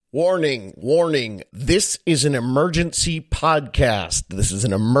Warning, warning. This is an emergency podcast. This is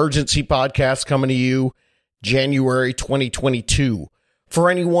an emergency podcast coming to you January 2022. For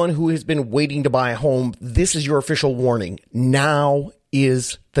anyone who has been waiting to buy a home, this is your official warning. Now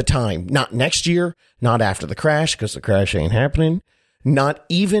is the time. Not next year, not after the crash, because the crash ain't happening. Not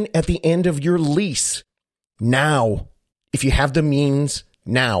even at the end of your lease. Now. If you have the means,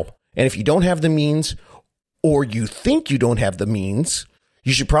 now. And if you don't have the means, or you think you don't have the means,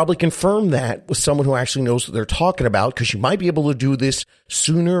 you should probably confirm that with someone who actually knows what they're talking about, because you might be able to do this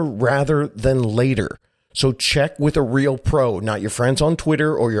sooner rather than later. So check with a real pro, not your friends on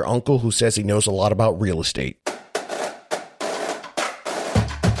Twitter or your uncle who says he knows a lot about real estate.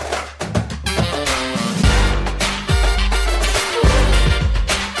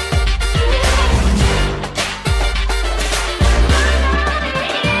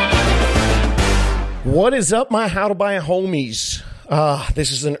 What is up, my How to Buy a Homies?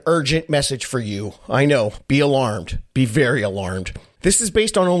 This is an urgent message for you. I know. Be alarmed. Be very alarmed. This is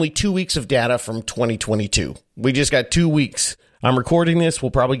based on only 2 weeks of data from 2022. We just got 2 weeks. I'm recording this. We'll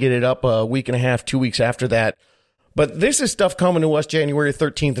probably get it up a week and a half, 2 weeks after that. But this is stuff coming to us January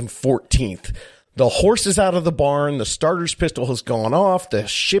 13th and 14th. The horse is out of the barn. The starter's pistol has gone off. The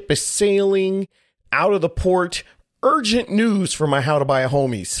ship is sailing out of the port. Urgent news for my How to Buy a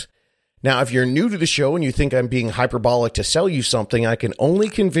Homies. Now, if you're new to the show and you think I'm being hyperbolic to sell you something, I can only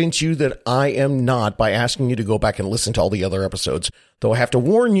convince you that I am not by asking you to go back and listen to all the other episodes. Though I have to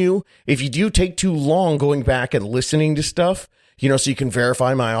warn you, if you do take too long going back and listening to stuff, so you can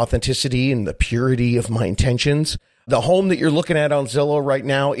verify my authenticity and the purity of my intentions, the home that you're looking at on Zillow right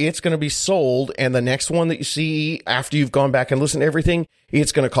now, it's going to be sold. And the next one that you see after you've gone back and listened to everything,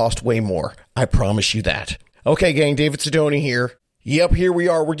 it's going to cost way more. I promise you that. Okay, gang, David Sidoni here. Yep, here we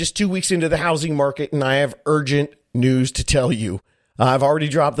are. We're just 2 weeks into the housing market, and I have urgent news to tell you. I've already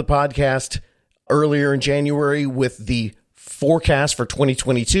dropped the podcast earlier in January with the forecast for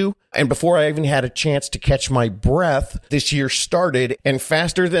 2022. And before I even had a chance to catch my breath, this year started. And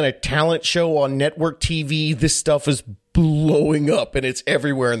faster than a talent show on network TV, this stuff is blowing up, and it's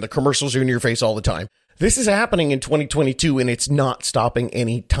everywhere, and the commercials are in your face all the time. This is happening in 2022, and it's not stopping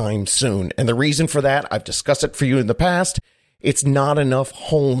anytime soon. And the reason for that, I've discussed it for you in the past. It's not enough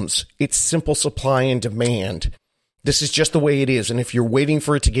homes. It's simple supply and demand. This is just the way it is. And if you're waiting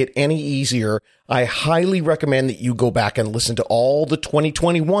for it to get any easier, I highly recommend that you go back and listen to all the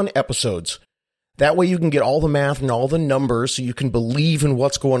 2021 episodes. That way you can get all the math and all the numbers so you can believe in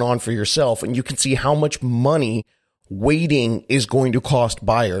what's going on for yourself, and you can see how much money waiting is going to cost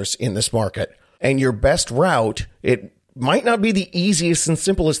buyers in this market. And your best route, it might not be the easiest and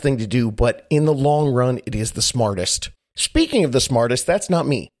simplest thing to do, but in the long run, it is the smartest. Speaking of the smartest, that's not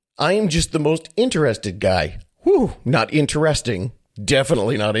me. I am just the most interested guy. Whew, not interesting.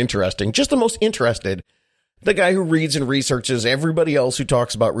 Definitely not interesting. Just the most interested. The guy who reads and researches everybody else who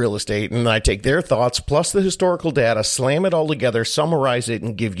talks about real estate, and I take their thoughts plus the historical data, slam it all together, summarize it,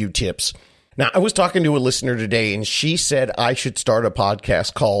 and give you tips. Now, I was talking to a listener today, and she said I should start a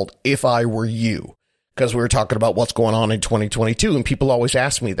podcast called If I Were You. Because we were talking about what's going on in 2022, and people always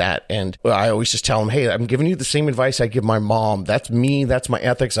ask me that. And I always just tell them, hey, I'm giving you the same advice I give my mom. That's me. That's my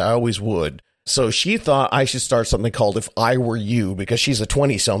ethics. I always would. So she thought I should start something called If I Were You, because she's a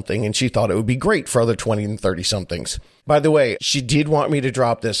 20-something, and she thought it would be great for other 20 and 30-somethings. By the way, she did want me to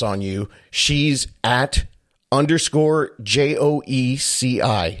drop this on you. She's at _JOECI,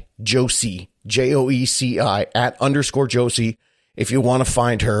 Josie, JOECI, at _Josie, if you want to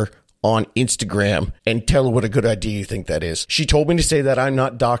find her on Instagram, and tell her what a good idea you think that is. She told me to say that I'm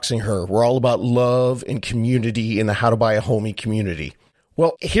not doxing her. We're all about love and community in the How to Buy a Homie community.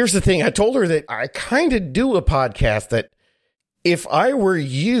 Well, here's the thing. I told her that I kind of do a podcast that if I were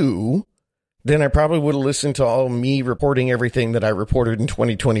you, then I probably would have listened to all me reporting everything that I reported in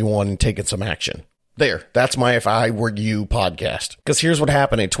 2021 and taken some action. There, that's my If I Were You podcast. Because here's what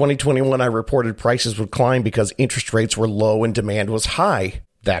happened. In 2021, I reported prices would climb because interest rates were low and demand was high.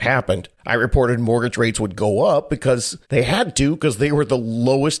 That happened. I reported mortgage rates would go up because they had to, because they were the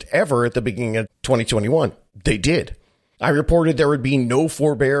lowest ever at the beginning of 2021. They did. I reported there would be no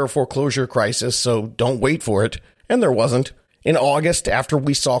forbear or foreclosure crisis, so don't wait for it. And there wasn't. In August, after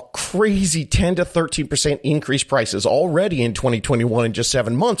we saw crazy 10 to 13% increased prices already in 2021 in just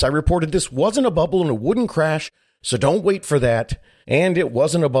 7 months, I reported this wasn't a bubble and it wouldn't crash, so don't wait for that. And it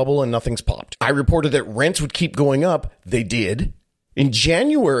wasn't a bubble and nothing's popped. I reported that rents would keep going up. They did. In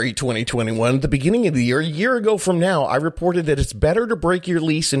January 2021, the beginning of the year, a year ago from now, I reported that it's better to break your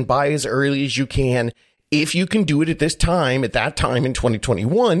lease and buy as early as you can if you can do it at that time in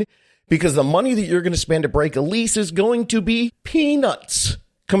 2021, because the money that you're going to spend to break a lease is going to be peanuts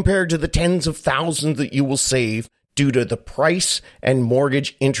compared to the tens of thousands that you will save due to the price and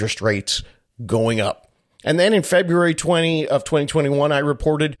mortgage interest rates going up. And then in February 2021, I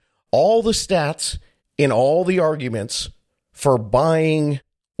reported all the stats in all the arguments for buying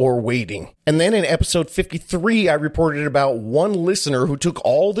or waiting. And then in episode 53, I reported about one listener who took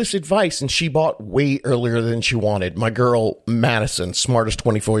all this advice and she bought way earlier than she wanted. My girl, Madison, smartest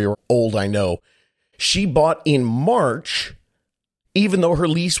 24-year-old I know. She bought in March, even though her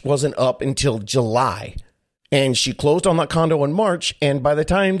lease wasn't up until July. And she closed on that condo in March. And by the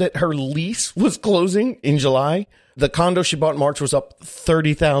time that her lease was closing in July, the condo she bought in March was up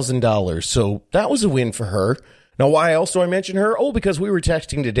 $30,000. So that was a win for her. Now, why else do I mention her? Oh, because we were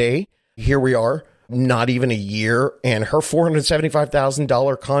texting today. Here we are, not even a year. And her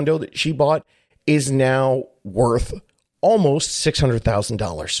 $475,000 condo that she bought is now worth almost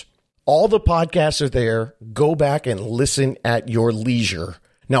 $600,000. All the podcasts are there. Go back and listen at your leisure.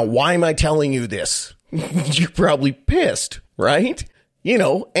 Now, why am I telling you this? You're probably pissed, right? You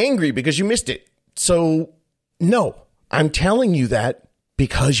know, angry because you missed it. So, no, I'm telling you that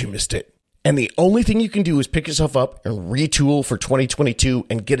because you missed it. And the only thing you can do is pick yourself up and retool for 2022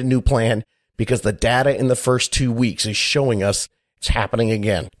 and get a new plan because the data in the first 2 weeks is showing us it's happening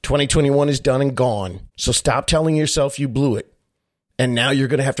again. 2021 is done and gone. So stop telling yourself you blew it. And now you're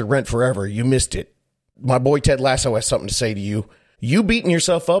going to have to rent forever. You missed it. My boy Ted Lasso has something to say to you. You beating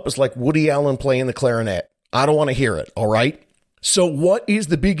yourself up is like Woody Allen playing the clarinet. I don't want to hear it, all right? So what is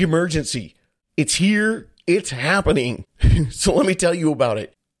the big emergency? It's here. It's happening. So let me tell you about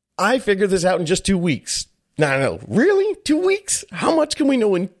it. I figured this out in just 2 weeks. No. Really? 2 weeks? How much can we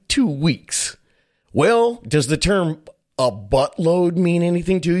know in 2 weeks? Well, does the term a buttload mean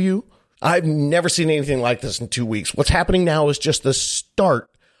anything to you? I've never seen anything like this in 2 weeks. What's happening now is just the start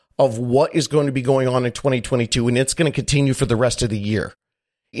of what is going to be going on in 2022, and it's going to continue for the rest of the year.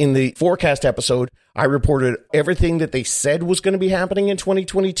 In the forecast episode, I reported everything that they said was going to be happening in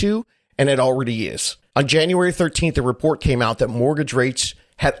 2022, and it already is. On January 13th, a report came out that mortgage rates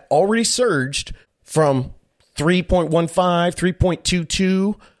had already surged from 3.15,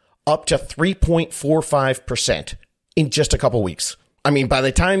 3.22 up to 3.45% in just a couple weeks. I mean, by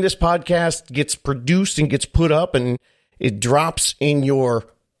the time this podcast gets produced and gets put up and it drops in your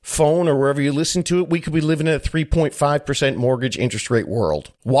phone or wherever you listen to it, we could be living in a 3.5% mortgage interest rate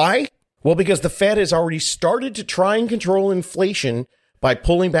world. Why? Well, because the Fed has already started to try and control inflation by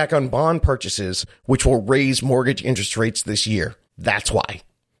pulling back on bond purchases, which will raise mortgage interest rates this year. That's why.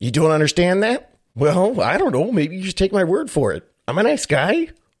 You don't understand that? Well, I don't know. Maybe you should take my word for it. I'm a nice guy.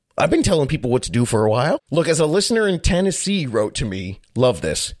 I've been telling people what to do for a while. Look, as a listener in Tennessee wrote to me, love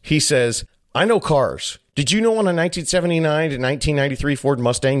this. He says, I know cars. Did you know on a 1979 to 1993 Ford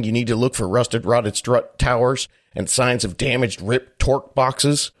Mustang, you need to look for rusted, rotted strut towers and signs of damaged, ripped torque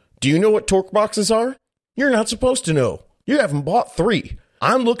boxes? Do you know what torque boxes are? You're not supposed to know. You haven't bought 3.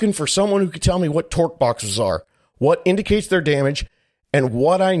 I'm looking for someone who can tell me what torque boxes are, what indicates their damage, and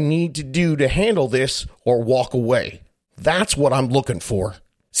what I need to do to handle this or walk away. That's what I'm looking for.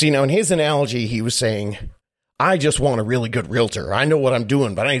 See, now in his analogy, he was saying, I just want a really good realtor. I know what I'm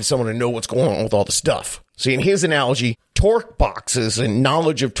doing, but I need someone to know what's going on with all the stuff. See, in his analogy, torque boxes and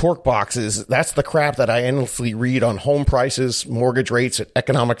knowledge of torque boxes, that's the crap that I endlessly read on home prices, mortgage rates,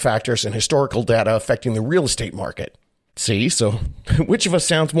 economic factors, and historical data affecting the real estate market. See, so which of us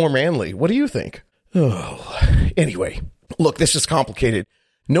sounds more manly? What do you think? Oh, anyway, look, this is complicated.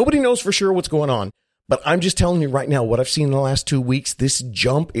 Nobody knows for sure what's going on. But I'm just telling you right now, what I've seen in the last 2 weeks, this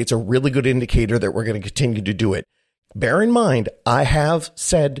jump, it's a really good indicator that we're going to continue to do it. Bear in mind, I have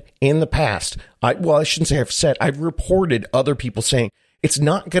said in the past, I shouldn't say I've said, I've reported other people saying it's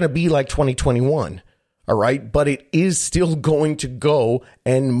not going to be like 2021. All right. But it is still going to go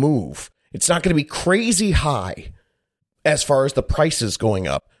and move. It's not going to be crazy high as far as the prices going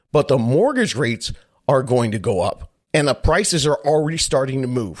up, but the mortgage rates are going to go up and the prices are already starting to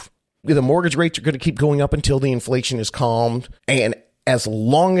move. The mortgage rates are going to keep going up until the inflation is calmed. And as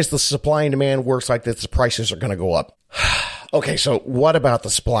long as the supply and demand works like this, the prices are going to go up. Okay, so what about the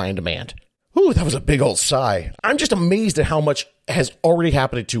supply and demand? Ooh, that was a big old sigh. I'm just amazed at how much has already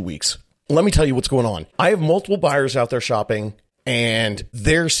happened in 2 weeks. Let me tell you what's going on. I have multiple buyers out there shopping, and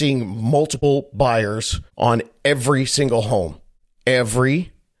they're seeing multiple buyers on every single home.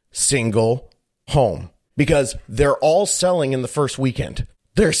 Every single home. Because they're all selling in the first weekend.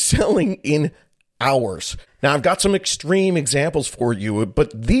 They're selling in hours. Now, I've got some extreme examples for you, but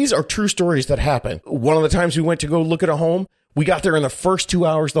these are true stories that happen. One of the times we went to go look at a home, We got there in the first 2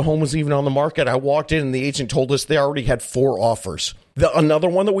 hours the home was even on the market. I walked in and the agent told us they already had 4 offers. Another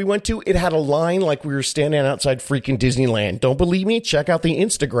one that we went to, it had a line like we were standing outside freaking Disneyland. Don't believe me? Check out the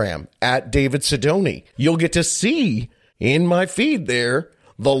Instagram at David Sidoni. You'll get to see in my feed there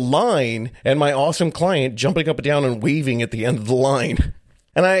the line and my awesome client jumping up and down and waving at the end of the line.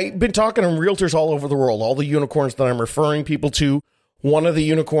 And I've been talking to realtors all over the world, all the unicorns that I'm referring people to. One of the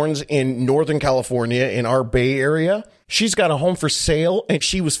unicorns in Northern California in our Bay Area, she's got a home for sale and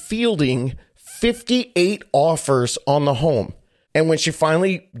she was fielding 58 offers on the home. And when she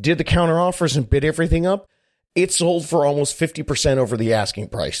finally did the counter offers and bid everything up, it sold for almost 50% over the asking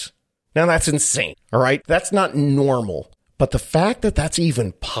price. Now that's insane. All right. That's not normal. But the fact that that's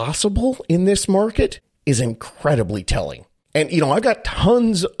even possible in this market is incredibly telling. And, I've got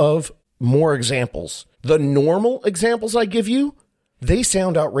tons of more examples. The normal examples I give you, they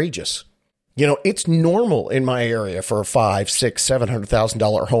sound outrageous. It's normal in my area for a $500,000, $600,000,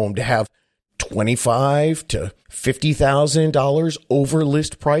 $700,000 home to have $25,000 to $50,000 over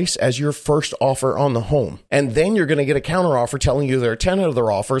list price as your first offer on the home. And then you're going to get a counter offer telling you there are 10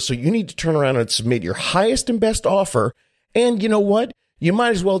 other offers. So you need to turn around and submit your highest and best offer. And you know what? You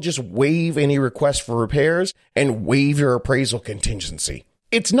might as well just waive any request for repairs and waive your appraisal contingency.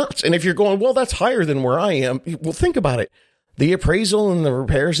 It's nuts. And if you're going, well, that's higher than where I am. Well, think about it. The appraisal and the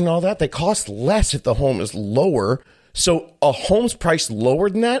repairs and all that, they cost less if the home is lower. So a home's priced lower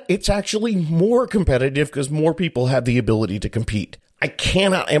than that, it's actually more competitive because more people have the ability to compete. I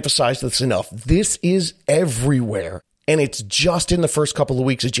cannot emphasize this enough. This is everywhere. And it's just in the first couple of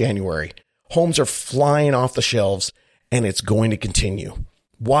weeks of January. Homes are flying off the shelves and it's going to continue.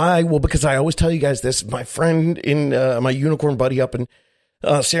 Why? Well, because I always tell you guys this. My friend in my unicorn buddy up in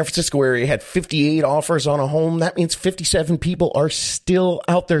San Francisco area had 58 offers on a home. That means 57 people are still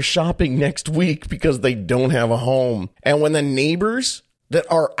out there shopping next week because they don't have a home. And when the neighbors that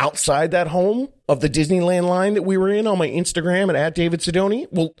are outside that home of the Disneyland line that we were in on my Instagram at David Sidoni,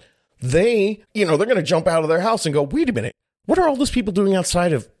 well, they're going to jump out of their house and go, wait a minute, what are all those people doing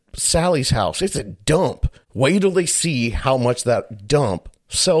outside of Sally's house? It's a dump. Wait till they see how much that dump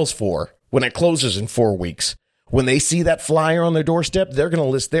sells for when it closes in 4 weeks. When they see that flyer on their doorstep, they're going to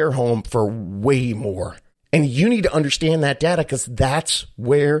list their home for way more. And you need to understand that data because that's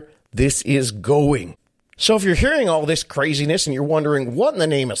where this is going. So if you're hearing all this craziness and you're wondering what in the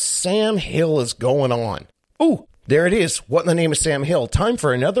name of Sam Hill is going on, oh, there it is. What in the name of Sam Hill? Time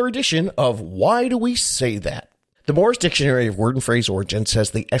for another edition of Why Do We Say That? The Morris Dictionary of Word and Phrase Origin says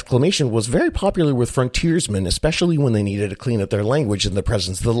the exclamation was very popular with frontiersmen, especially when they needed to clean up their language in the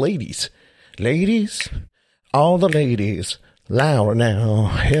presence of the ladies. Ladies, all the ladies, louder now,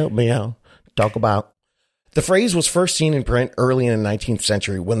 help me out. Talk about. The phrase was first seen in print early in the 19th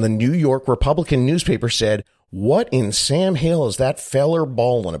century when the New York Republican newspaper said, "What in Sam Hill is that feller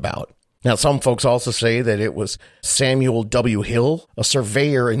bawling about?" Now, some folks also say that it was Samuel W. Hill, a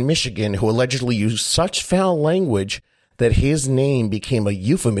surveyor in Michigan, who allegedly used such foul language that his name became a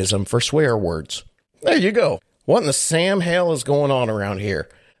euphemism for swear words. There you go. What in the Sam Hill is going on around here?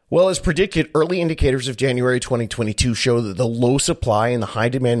 Well, as predicted, early indicators of January 2022 show that the low supply and the high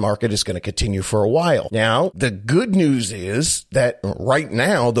demand market is going to continue for a while. Now, the good news is that right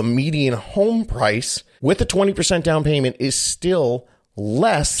now, the median home price with a 20% down payment is still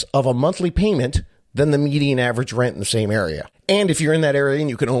less of a monthly payment than the median average rent in the same area. And if you're in that area and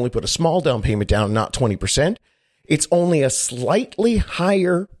you can only put a small down payment down, not 20%, it's only a slightly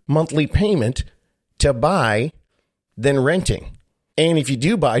higher monthly payment to buy than renting. And if you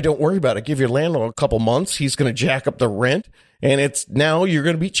do buy, don't worry about it. Give your landlord a couple months. He's going to jack up the rent and now you're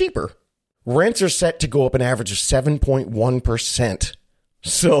going to be cheaper. Rents are set to go up an average of 7.1%.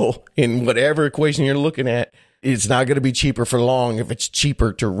 So in whatever equation you're looking at, it's not going to be cheaper for long if it's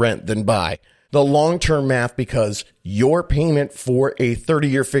cheaper to rent than buy. The long-term math, because your payment for a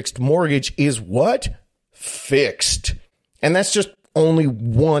 30-year fixed mortgage is what? Fixed. And that's just only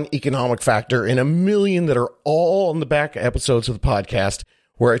one economic factor in a million that are all on the back episodes of the podcast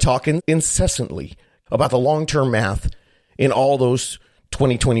where I talk incessantly about the long-term math in all those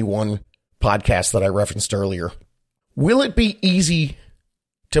 2021 podcasts that I referenced earlier. Will it be easy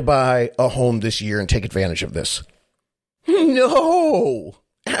to buy a home this year and take advantage of this? No,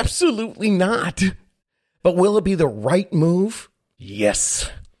 absolutely not. But will it be the right move? Yes.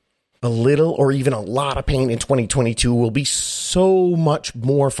 A little or even a lot of pain in 2022 will be so much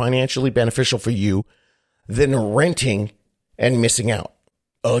more financially beneficial for you than renting and missing out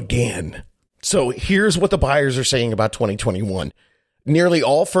again. So here's what the buyers are saying about 2021. Nearly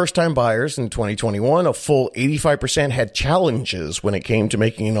all first-time buyers in 2021, a full 85% had challenges when it came to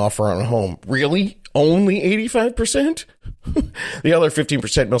making an offer on a home. Really? Only 85%? The other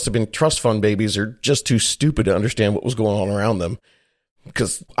 15% must have been trust fund babies or just too stupid to understand what was going on around them.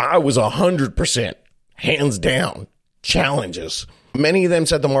 Because I was 100%, hands down, challenges. Many of them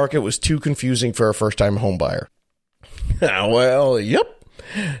said the market was too confusing for a first-time home buyer. Well, yep.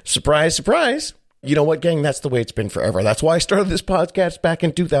 Surprise, surprise. You know what, gang? That's the way it's been forever. That's why I started this podcast back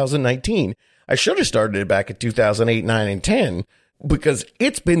in 2019. I should have started it back in 2008, 9, and 10 because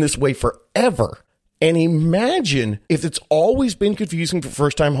it's been this way forever. And imagine if it's always been confusing for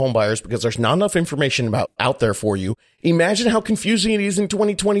first-time home buyers because there's not enough information out there for you. Imagine how confusing it is in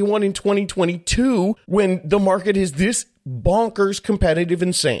 2021 and 2022 when the market is this bonkers, competitive,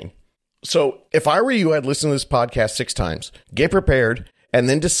 insane. So if I were you, I'd listen to this podcast 6 times, get prepared, and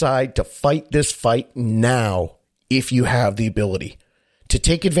then decide to fight this fight now if you have the ability to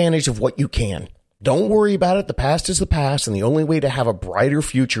take advantage of what you can. Don't worry about it. The past is the past, and the only way to have a brighter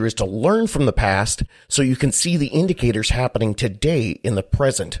future is to learn from the past so you can see the indicators happening today in the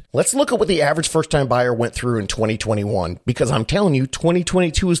present. Let's look at what the average first-time buyer went through in 2021, because I'm telling you,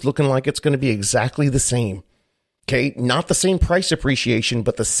 2022 is looking like it's going to be exactly the same. Okay, not the same price appreciation,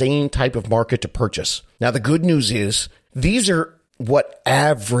 but the same type of market to purchase. Now, the good news is these are what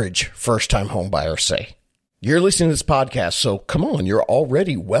average first-time home buyers say. You're listening to this podcast, so come on, you're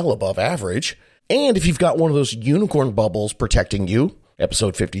already well above average. And if you've got one of those unicorn bubbles protecting you,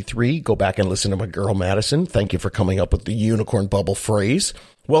 episode 53, go back and listen to my girl Madison. Thank you for coming up with the unicorn bubble phrase.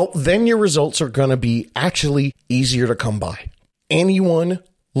 Well, then your results are going to be actually easier to come by. Anyone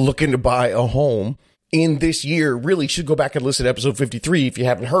looking to buy a home in this year really should go back and listen to episode 53 if you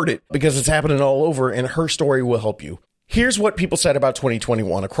haven't heard it, because it's happening all over and her story will help you. Here's what people said about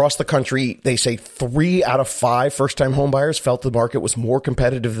 2021. Across the country, they say 3 out of 5 first-time homebuyers felt the market was more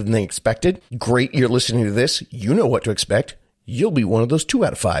competitive than they expected. Great, you're listening to this. You know what to expect. You'll be one of those 2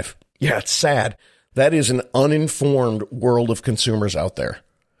 out of 5. Yeah, it's sad. That is an uninformed world of consumers out there.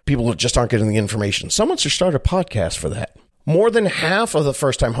 People just aren't getting the information. Someone should start a podcast for that. More than half of the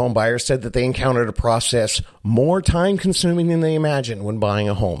first-time home buyers said that they encountered a process more time-consuming than they imagined when buying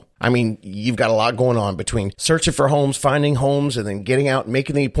a home. I mean, you've got a lot going on between searching for homes, finding homes, and then getting out and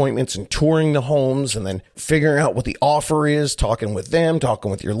making the appointments and touring the homes, and then figuring out what the offer is, talking with them,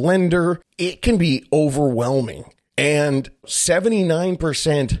 talking with your lender. It can be overwhelming. And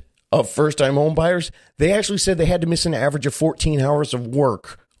 79% of first-time home buyers, they actually said they had to miss an average of 14 hours of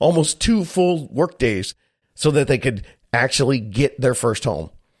work, almost 2 full work days, so that they could actually get their first home.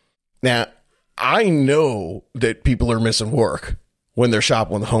 Now, I know that people are missing work when they're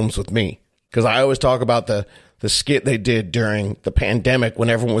shopping homes with me, because I always talk about the skit they did during the pandemic when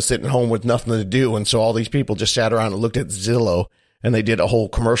everyone was sitting home with nothing to do. And so all these people just sat around and looked at Zillow, and they did a whole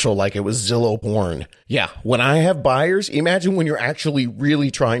commercial like it was Zillow porn. Yeah, when I have buyers, imagine when you're actually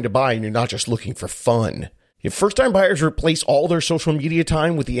really trying to buy and you're not just looking for fun. If first-time buyers replace all their social media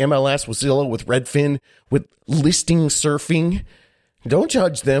time with the MLS, with Zillow, with Redfin, with listing surfing, don't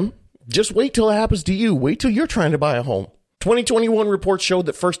judge them. Just wait till it happens to you. Wait till you're trying to buy a home. 2021 reports showed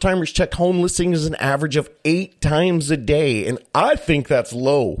that first-timers check home listings an average of 8 times a day, and I think that's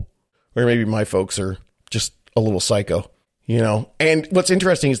low. Or maybe my folks are just a little psycho, you know? And what's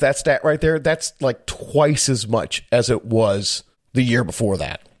interesting is that stat right there, that's like twice as much as it was the year before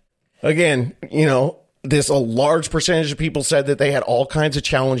that. Again, you know, a large percentage of people said that they had all kinds of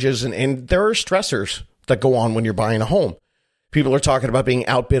challenges, and there are stressors that go on when you're buying a home. People are talking about being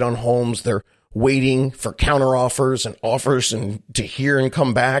outbid on homes. They're waiting for counteroffers and offers and to hear and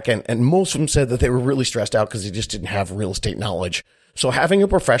come back. And most of them said that they were really stressed out because they just didn't have real estate knowledge. So having a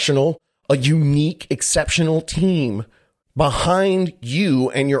professional, a unique, exceptional team behind you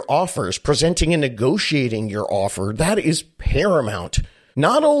and your offers, presenting and negotiating your offer, that is paramount.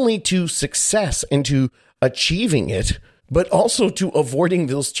 Not only to success and to achieving it, but also to avoiding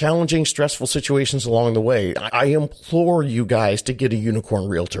those challenging, stressful situations along the way. I implore you guys to get a unicorn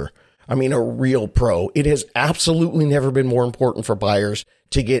realtor. I mean, a real pro. It has absolutely never been more important for buyers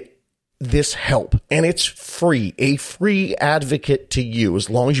to get this help. And it's free, a free advocate to you as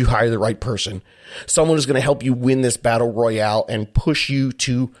long as you hire the right person. Someone who's going to help you win this battle royale and push you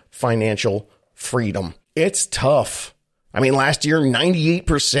to financial freedom. It's tough. I mean, last year,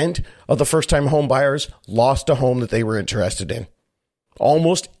 98% of the first-time home buyers lost a home that they were interested in.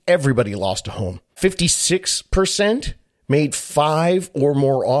 Almost everybody lost a home. 56% made 5 or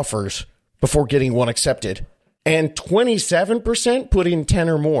more offers before getting one accepted. And 27% put in 10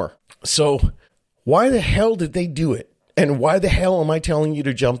 or more. So why the hell did they do it? And why the hell am I telling you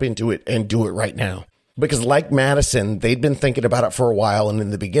to jump into it and do it right now? Because like Madison, they'd been thinking about it for a while. And in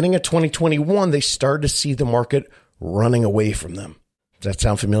the beginning of 2021, they started to see the market running away from them. Does that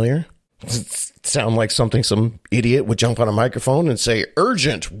sound familiar? Sound like something some idiot would jump on a microphone and say,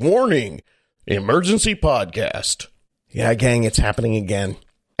 urgent warning, emergency podcast. Yeah, gang, it's happening again.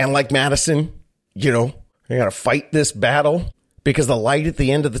 And like Madison, you got to fight this battle because the light at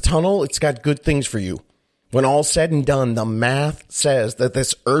the end of the tunnel, it's got good things for you. When all's said and done, the math says that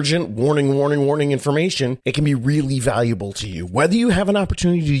this urgent warning information, it can be really valuable to you. Whether you have an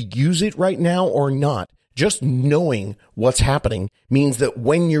opportunity to use it right now or not, just knowing what's happening means that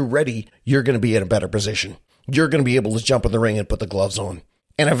when you're ready, you're going to be in a better position. You're going to be able to jump in the ring and put the gloves on.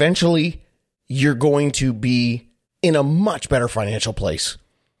 And eventually, you're going to be in a much better financial place.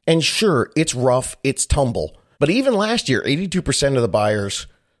 And sure, it's rough, it's tumble. But even last year, 82% of the buyers,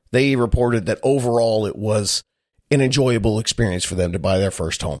 they reported that overall it was an enjoyable experience for them to buy their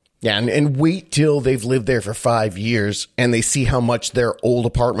first home. Yeah, and wait till they've lived there for 5 years and they see how much their old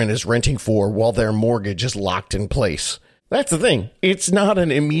apartment is renting for while their mortgage is locked in place. That's the thing. It's not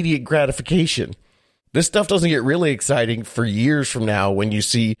an immediate gratification. This stuff doesn't get really exciting for years from now when you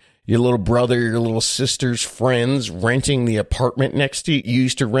see your little brother, your little sister's friends renting the apartment next to you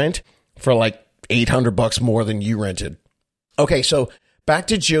used to rent for like $800 more than you rented. Okay, so back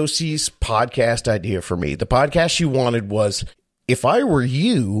to Josie's podcast idea for me. The podcast she wanted was, if I were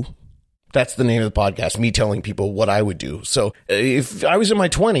you, that's the name of the podcast, me telling people what I would do. So if I was in my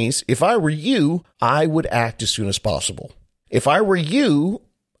 20s, if I were you, I would act as soon as possible. If I were you,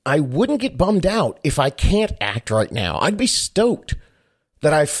 I wouldn't get bummed out if I can't act right now. I'd be stoked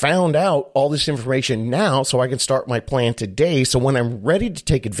that I found out all this information now so I can start my plan today. So when I'm ready to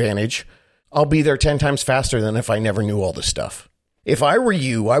take advantage, I'll be there 10 times faster than if I never knew all this stuff. If I were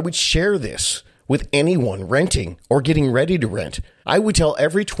you, I would share this with anyone renting or getting ready to rent. I would tell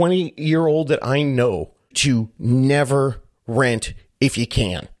every 20-year-old that I know to never rent if you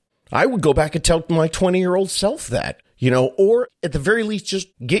can. I would go back and tell my 20-year-old self that, or at the very least, just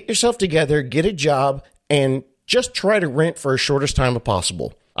get yourself together, get a job, and just try to rent for as short as time as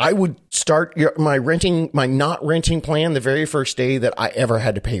possible. I would start my not renting plan the very first day that I ever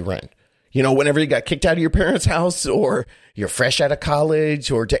had to pay rent. Whenever you got kicked out of your parents' house or you're fresh out of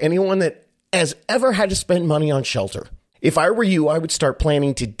college, or to anyone that has ever had to spend money on shelter. If I were you, I would start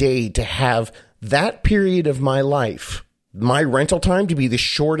planning today to have that period of my life, my rental time, to be the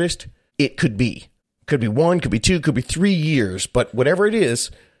shortest it could be. Could be 1, could be 2, could be 3 years, but whatever it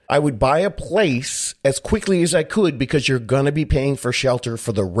is, I would buy a place as quickly as I could because you're going to be paying for shelter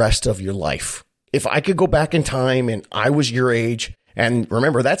for the rest of your life. If I could go back in time and I was your age, and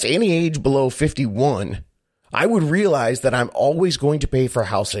remember, that's any age below 51, I would realize that I'm always going to pay for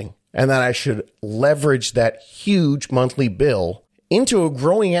housing and that I should leverage that huge monthly bill into a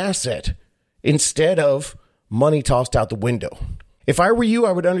growing asset instead of money tossed out the window. If I were you,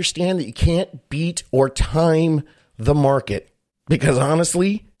 I would understand that you can't beat or time the market because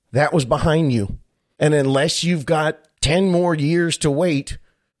honestly, that was behind you. And unless you've got 10 more years to wait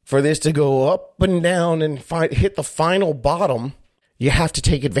for this to go up and down and hit the final bottom, you have to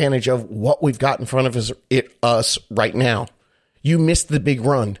take advantage of what we've got in front of us right now. You missed the big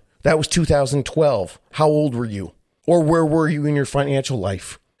run. That was 2012. How old were you? Or where were you in your financial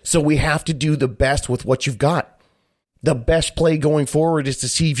life? So we have to do the best with what you've got. The best play going forward is to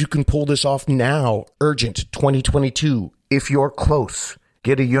see if you can pull this off now. Urgent 2022. If you're close,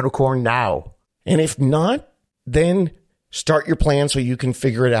 get a unicorn now. And if not, then start your plan so you can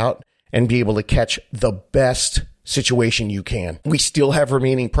figure it out and be able to catch the best situation you can. We still have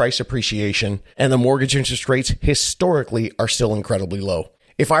remaining price appreciation, and the mortgage interest rates historically are still incredibly low.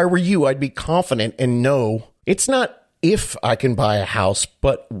 If I were you, I'd be confident and know it's not if I can buy a house,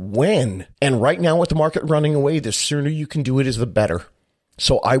 but when. And right now with the market running away, the sooner you can do it is the better.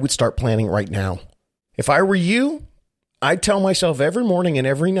 So I would start planning right now. If I were you, I'd tell myself every morning and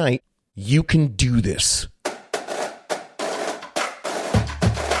every night, you can do this.